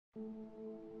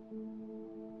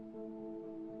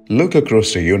Look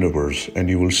across the universe and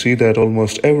you will see that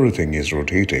almost everything is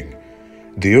rotating.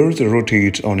 The Earth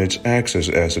rotates on its axis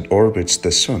as it orbits the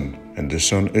Sun, and the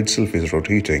Sun itself is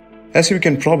rotating. As you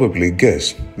can probably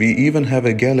guess, we even have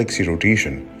a galaxy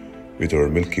rotation with our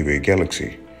Milky Way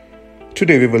galaxy.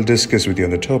 Today we will discuss with you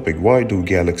on the topic, why do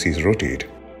galaxies rotate?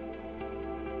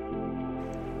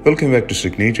 Welcome back to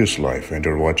Signature's Life, and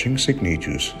you're watching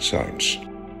Signature's Science.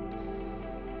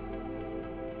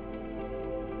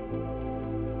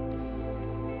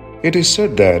 It is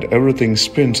said that everything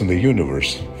spins in the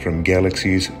universe, from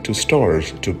galaxies to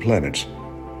stars to planets.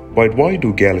 But why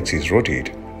do galaxies rotate?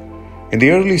 In the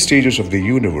early stages of the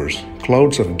universe,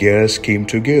 clouds of gas came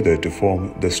together to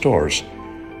form the stars.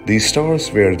 These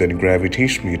stars were then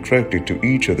gravitationally attracted to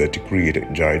each other to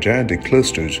create gigantic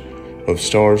clusters of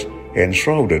stars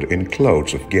enshrouded in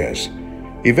clouds of gas.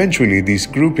 Eventually, these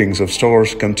groupings of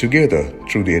stars come together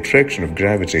through the attraction of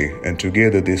gravity, and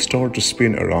together they start to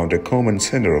spin around a common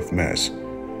center of mass.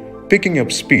 Picking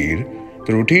up speed,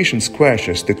 the rotation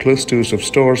squashes the clusters of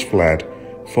stars flat,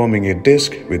 forming a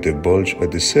disk with a bulge at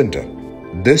the center.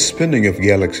 This spinning of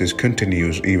galaxies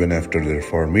continues even after their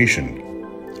formation.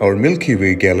 Our Milky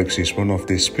Way galaxy is one of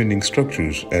these spinning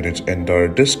structures, and its entire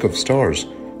disk of stars,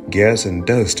 gas and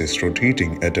dust is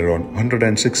rotating at around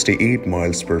 168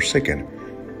 miles per second.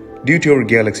 Due to our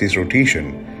galaxy's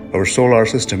rotation, our solar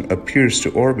system appears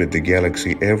to orbit the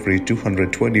galaxy every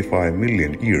 225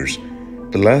 million years.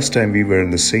 The last time we were in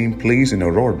the same place in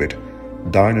our orbit,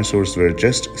 dinosaurs were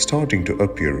just starting to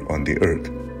appear on the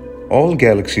Earth. All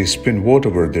galaxies spin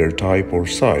whatever their type or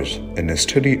size. In a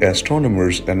study,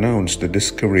 astronomers announced the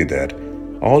discovery that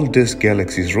all disk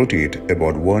galaxies rotate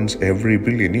about once every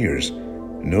billion years,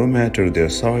 no matter their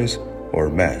size or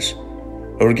mass.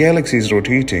 Our galaxy is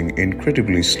rotating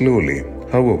incredibly slowly.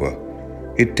 However,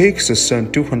 it takes the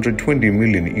Sun 220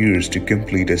 million years to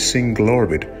complete a single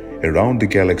orbit around the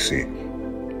galaxy.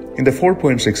 In the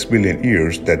 4.6 billion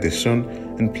years that the Sun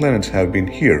and planets have been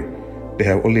here, they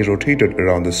have only rotated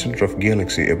around the center of the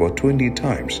galaxy about 20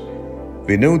 times.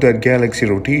 We know that galaxy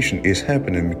rotation is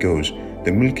happening because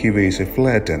the Milky Way is a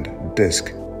flattened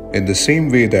disk, in the same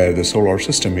way that the solar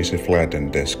system is a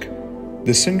flattened disk.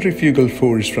 The centrifugal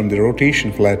force from the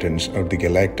rotation flattens out the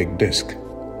galactic disk.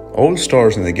 All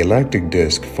stars in the galactic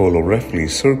disk follow roughly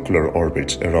circular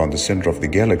orbits around the center of the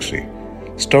galaxy.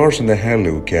 Stars in the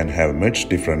halo can have much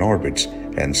different orbits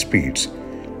and speeds.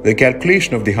 The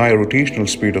calculation of the high rotational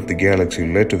speed of the galaxy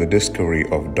led to the discovery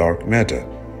of dark matter.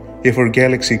 If our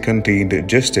galaxy contained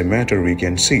just a matter we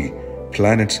can see,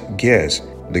 planets, gas,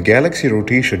 the galaxy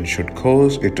rotation should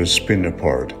cause it to spin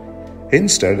apart.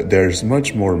 Instead, there is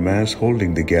much more mass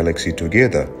holding the galaxy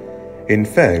together. In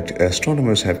fact,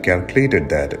 astronomers have calculated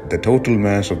that the total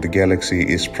mass of the galaxy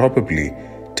is probably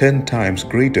 10 times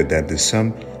greater than the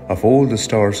sum of all the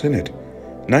stars in it.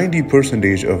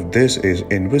 90% of this is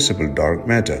invisible dark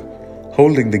matter,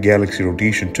 holding the galaxy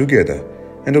rotation together,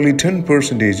 and only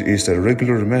 10% is the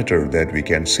regular matter that we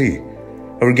can see.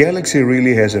 Our galaxy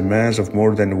really has a mass of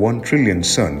more than 1 trillion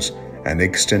suns, and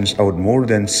extends out more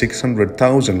than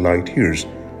 600,000 light years,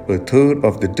 a third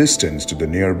of the distance to the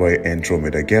nearby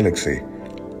Andromeda galaxy.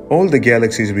 All the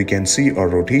galaxies we can see are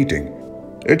rotating.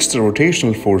 It's the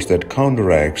rotational force that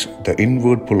counteracts the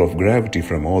inward pull of gravity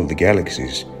from all the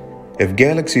galaxies. If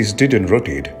galaxies didn't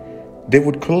rotate, they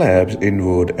would collapse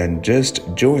inward and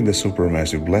just join the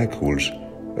supermassive black holes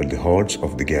at the hearts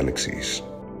of the galaxies.